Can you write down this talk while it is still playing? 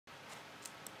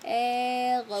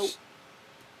Hello.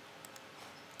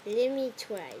 Let me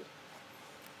try.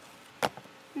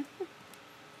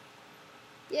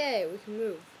 Yay, we can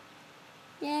move.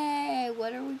 Yay,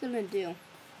 what are we gonna do?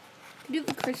 Can do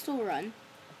the crystal run.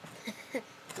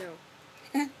 No.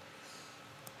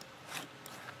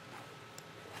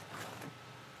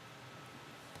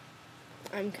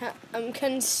 I'm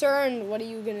concerned. What are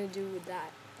you gonna do with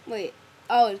that? Wait.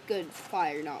 Oh, it's good. It's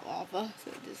fire, not lava,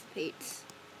 so it dissipates.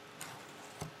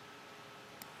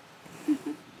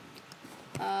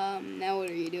 Now what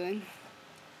are you doing?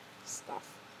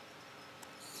 Stuff.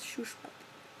 Shush up.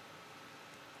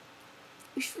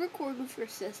 We should record with your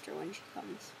sister when she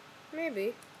comes.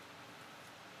 Maybe.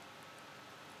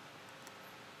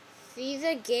 She's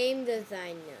a game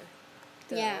designer.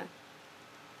 Yeah.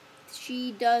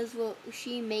 She does what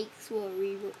she makes what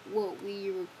we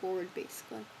record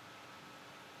basically.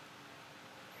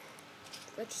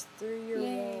 That's through your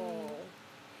Yay. wall.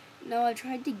 No, I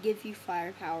tried to give you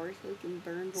firepower so we can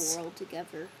burn the world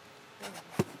together.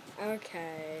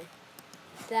 Okay.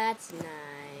 That's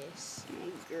nice.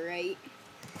 Oh, great.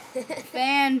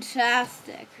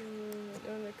 Fantastic.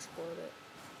 Don't explode it.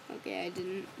 Okay, I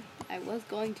didn't. I was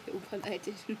going to, but I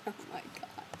didn't. Oh my god.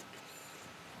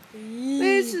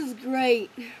 This is great.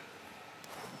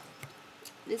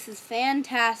 This is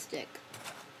fantastic.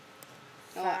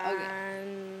 Oh, okay.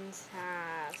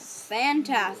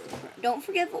 Fantastic. Don't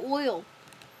forget the oil.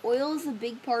 Oil is a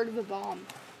big part of a bomb.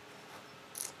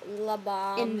 La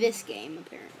bomb. In this game,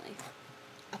 apparently.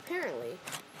 Apparently.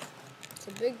 It's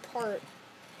a big part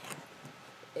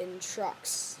in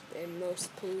trucks and most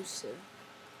pollutive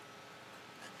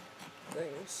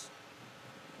things.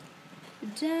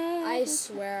 I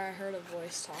swear I heard a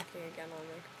voice talking again on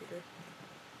my computer.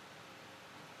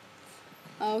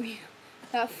 Oh, yeah.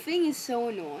 That thing is so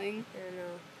annoying. I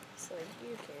know. It's like,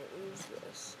 you can't use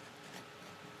this.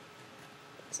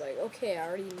 It's like, okay, I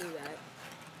already knew that.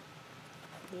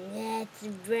 Let's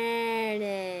burn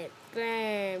it.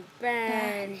 Burn,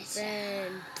 burn,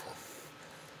 burn.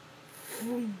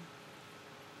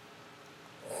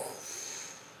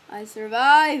 I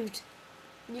survived.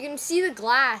 You can see the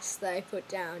glass that I put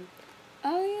down.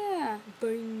 Oh, yeah.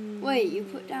 Boom. Wait, you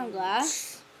put down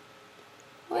glass?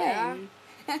 When?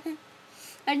 Yeah.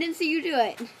 I didn't see you do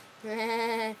it.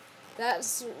 that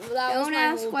was Don't my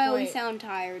ask whole why point. we sound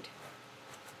tired.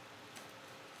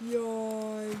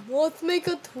 Yawn. Let's make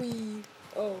a tweet.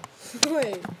 Oh,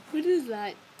 wait. What is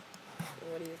that?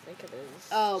 What do you think it is?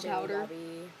 Oh, Jimmy powder.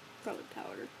 Bobby. Probably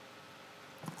powder.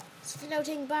 It's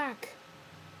floating back.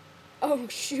 Oh,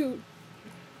 shoot.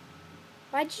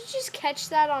 Why'd you just catch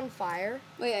that on fire?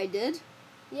 Wait, I did?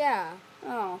 Yeah.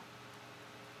 Oh.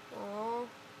 Aw.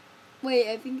 Wait,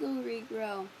 I think it'll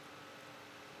regrow.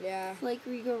 Yeah. It's like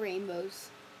regrow rainbows.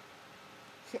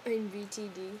 In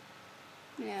BTD.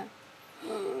 Yeah.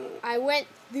 I went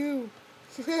through.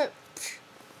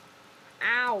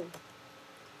 Ow.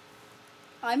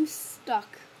 I'm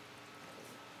stuck.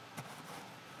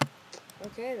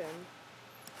 Okay,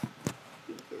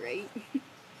 then. Great.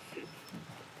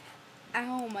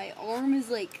 Ow, my arm is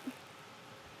like...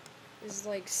 Is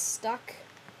like stuck.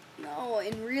 No,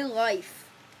 in real life.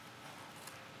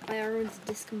 My arm is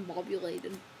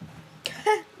discombobulated.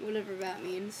 Whatever that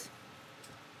means.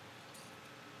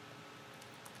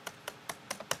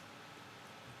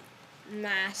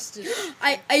 Master.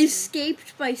 I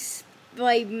escaped by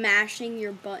mashing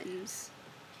your buttons.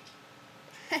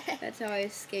 That's how I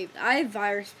escaped. I have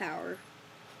virus power.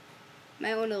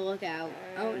 Might want to look out.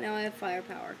 Oh, now I have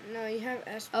firepower. No, you have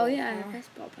S. Oh yeah, I have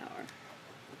S-ball power.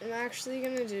 I'm actually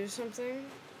gonna do something,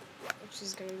 which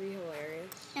is gonna be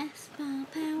hilarious. S-ball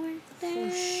power.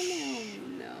 Oh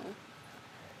no.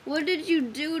 What did you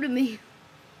do to me?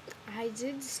 I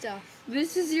did stuff,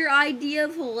 This is your idea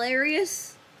of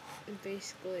hilarious?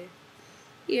 basically.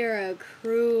 You're a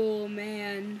cruel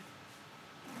man.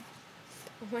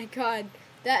 Oh my god,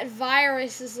 that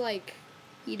virus is like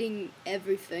Eating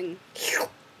everything.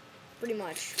 pretty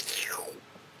much.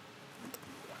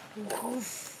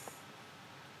 Poof.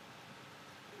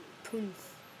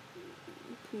 Poof.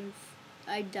 Poof.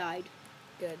 I died.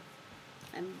 Good.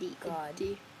 I'm dead. God.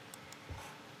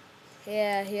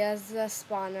 Yeah, he has the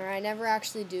spawner. I never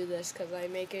actually do this because I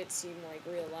make it seem like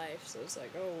real life. So it's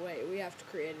like, oh wait, we have to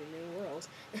create a new world.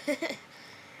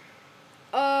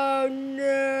 Oh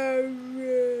no!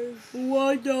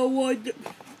 What the?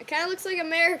 It kind of looks like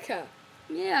America.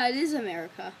 Yeah, it is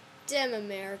America. Damn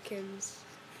Americans.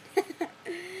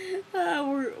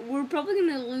 We're probably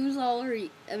gonna lose all our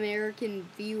American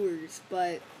viewers,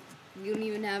 but you don't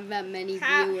even have that many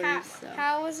viewers. So.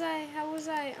 How was I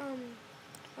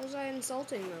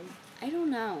insulting them? I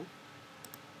don't know.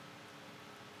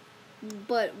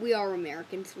 but we are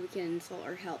Americans, so we can insult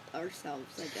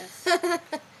ourselves, I guess.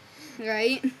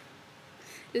 Right?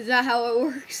 Is that how it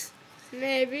works?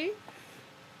 Maybe.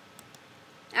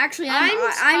 Actually, I'm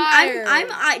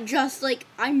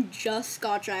just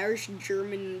Scotch, Irish,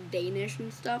 German, Danish,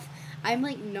 and stuff. I'm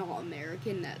like not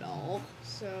American at all.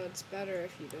 So it's better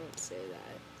if you don't say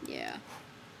that. Yeah.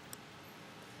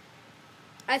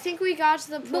 I think we got to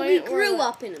the point But we where grew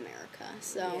up in America,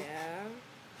 so. Yeah.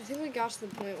 I think we got to the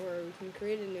point where we can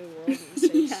create a new world and say,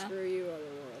 Yeah. screw you, other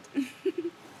world.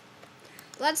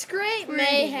 Let's create Pretty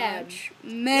mayhem. much.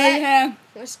 Mayhem.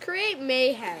 Let's create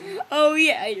mayhem. Oh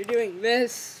yeah, you're doing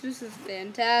this. This is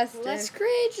fantastic. Let's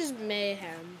create just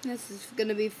mayhem. This is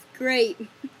gonna be great.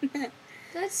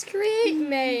 Let's create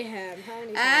mayhem. How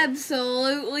many times?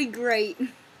 Absolutely great.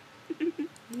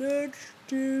 Let's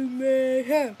do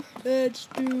mayhem. Let's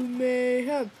do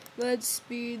mayhem. Let's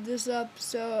speed this up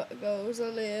so it goes a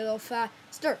little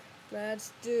faster.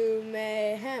 Let's do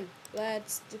mayhem.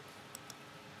 Let's do.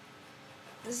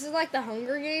 This is like the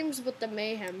Hunger Games, but the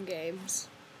mayhem games.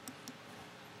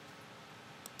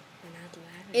 We're not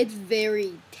laughing. It's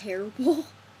very terrible.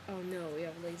 Oh no, we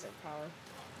have laser power.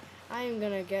 I am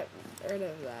gonna get rid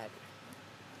of that.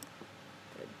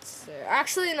 It's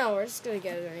actually no, we're just gonna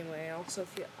get it anyway. I also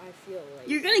feel like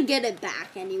You're gonna get it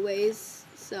back anyways,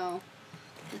 so.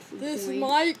 what's the this point?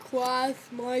 might crash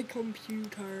my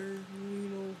computer. You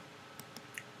know.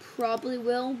 Probably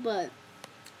will, but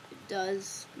it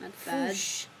does. Not bad.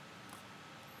 Whoosh.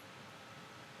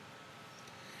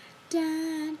 Da,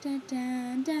 da,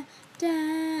 da, da, da.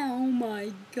 Oh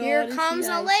my god. Here it's comes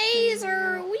the a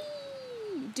laser. Whee!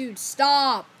 Dude,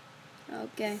 stop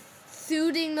Okay.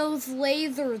 shooting those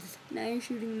lasers. Now you're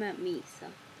shooting them at me, so.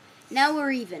 Now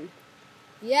we're even.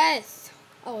 Yes.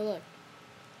 Oh look.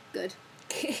 Good.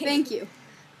 Thank you.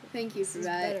 Thank you This for is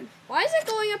that. better. Why is it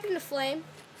going up into flame?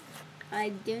 I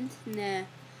don't know.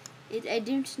 I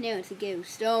don't know. It's a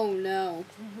ghost. Oh no.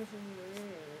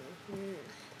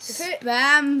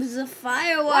 Spams the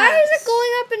fireworks. Why is it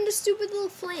going up into stupid little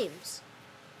flames?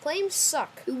 Flames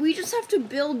suck. We just have to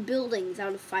build buildings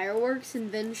out of fireworks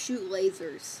and then shoot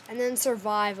lasers. And then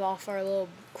survive off our little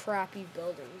crappy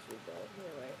buildings we built.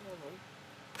 Here, wait, hold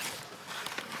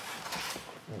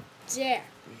on. There.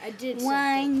 I did something.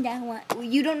 Wind down. Well,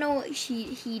 you don't know what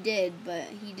he did, but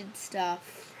he did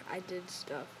stuff. I did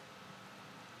stuff.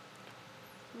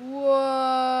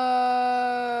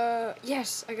 Whoa!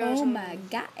 Yes, I got Oh something. my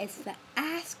god, it's the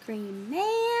ice cream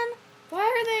man. Why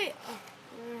are they? Oh,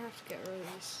 I'm gonna have to get rid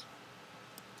of this.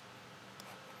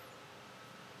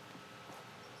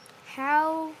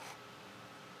 How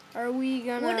are we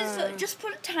gonna? What is it? Just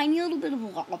put a tiny little bit of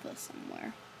lava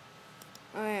somewhere.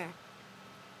 Oh yeah.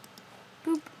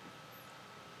 Boop.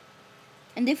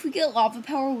 And if we get lava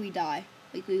power, we die.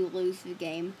 Like we lose the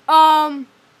game. I'm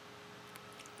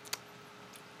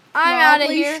out of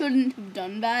Probably here. shouldn't have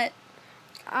done that.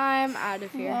 I'm out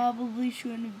of here. Probably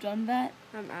shouldn't have done that.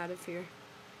 I'm out of here.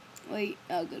 Wait,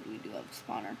 oh good, we do have a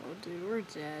spawner. Oh dude, we're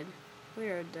dead. We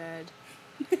are dead.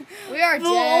 We are dead.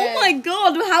 Oh my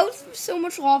god, how did so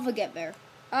much lava get there?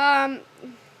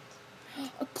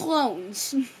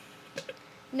 Clones.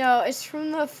 No, it's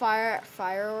from the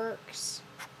fireworks.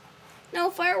 No,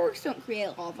 fireworks don't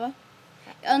create lava.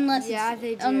 Unless Yeah, it's,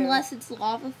 they do. Unless it's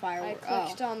lava I fireworks.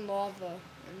 clicked on lava,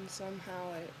 and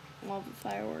somehow it. Lava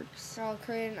fireworks. I'll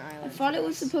create an island. I thought it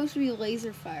was for us. supposed to be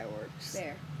laser fireworks.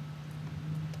 There.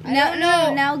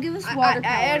 Now give us water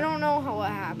power. I don't know how what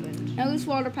happened. Now give us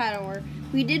water power.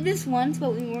 We did this once,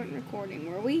 but we weren't recording,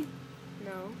 were we?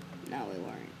 No. No, we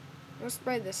weren't. Let's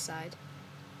spray this side.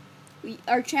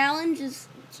 Our challenge is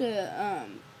to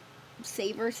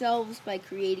save ourselves by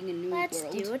creating a new Let's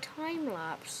world. do a time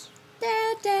lapse.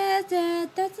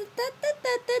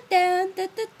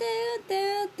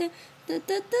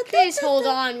 Please hold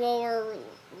on while we're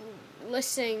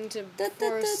listening to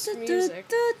forest music.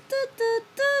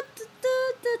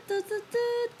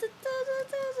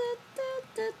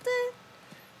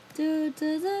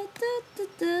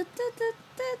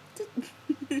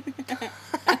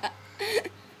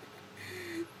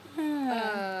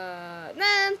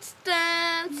 Dance,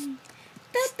 dance.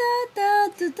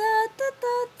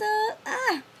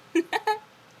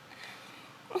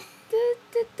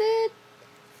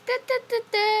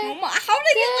 Ah. How did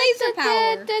I get laser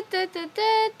power?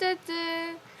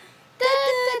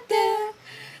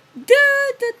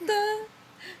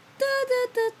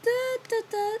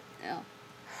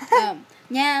 Oh.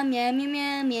 Yum, yum, yum,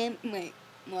 yum, yum. Wait,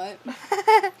 what?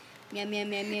 Yum,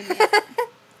 yum, yum, yum, yum.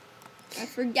 I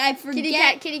forget. Kitty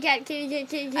cat, kitty cat, kitty cat,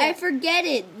 kitty cat. I forget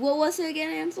it. What was it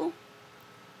again, Ansel?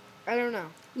 I don't know.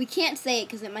 We can't say it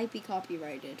because it might be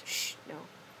copyrighted. Shh, no.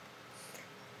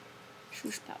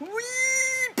 Swoosh power.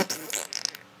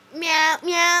 Meow,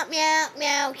 meow, meow,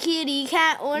 meow, kitty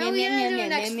cat. When are we gonna do a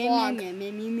next vlog?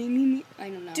 I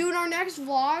don't know. Dude, our next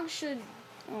vlog should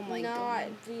Oh my not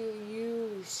god. be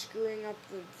you screwing up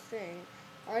the thing.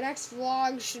 Our next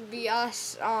vlog should be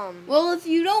us, Well, if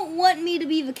you don't want me to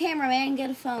be the cameraman, get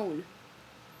a phone.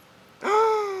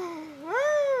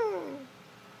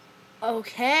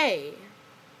 Okay,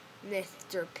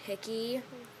 Mr. Picky.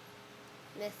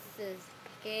 Mrs.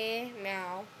 Picky.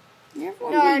 Now.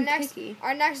 Everyone No, our being next picky.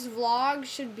 vlog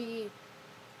should be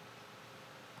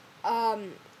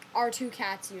our two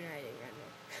cats uniting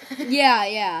right now.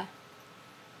 Yeah.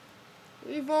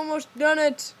 We've almost done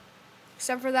it.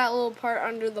 Except for that little part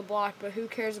under the block, but who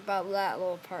cares about that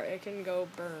little part? It can go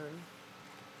burn.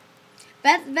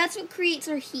 That's what creates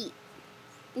our heat.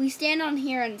 We stand on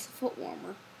here and it's a foot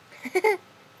warmer.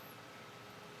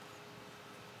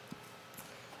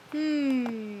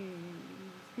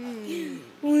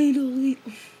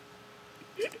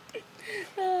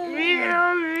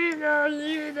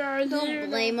 Don't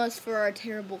blame us for our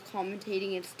terrible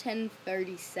commentating. It's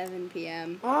 10:37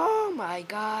 p.m. Oh my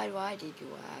god, why did you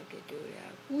have to do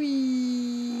that?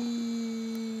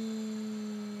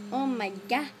 Oh my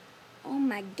god. Oh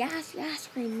my gosh, ice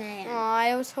cream man. Oh,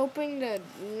 I was hoping to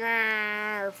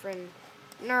nerf and.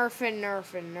 Nerf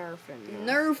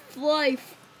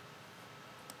life.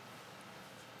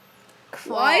 Cross.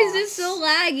 Why is this so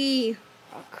laggy?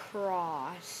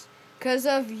 Across. Because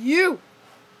of you.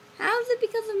 How is it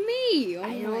because of me? Oh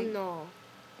I don't know.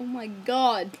 Oh my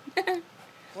god.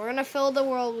 We're gonna fill the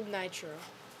world with nitro.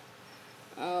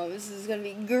 Oh, this is gonna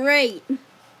be great.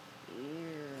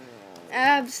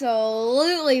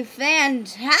 Absolutely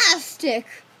fantastic.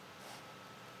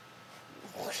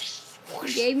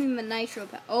 You gave me my nitro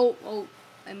power. Oh,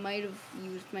 I might have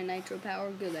used my nitro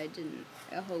power. Good, I didn't.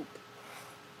 I hope.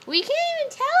 We can't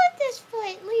even tell at this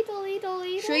point.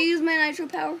 Little. Should I use my nitro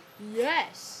power?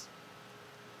 Yes.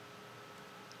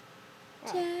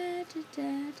 Wow.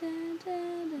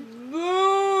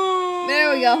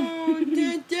 There we go.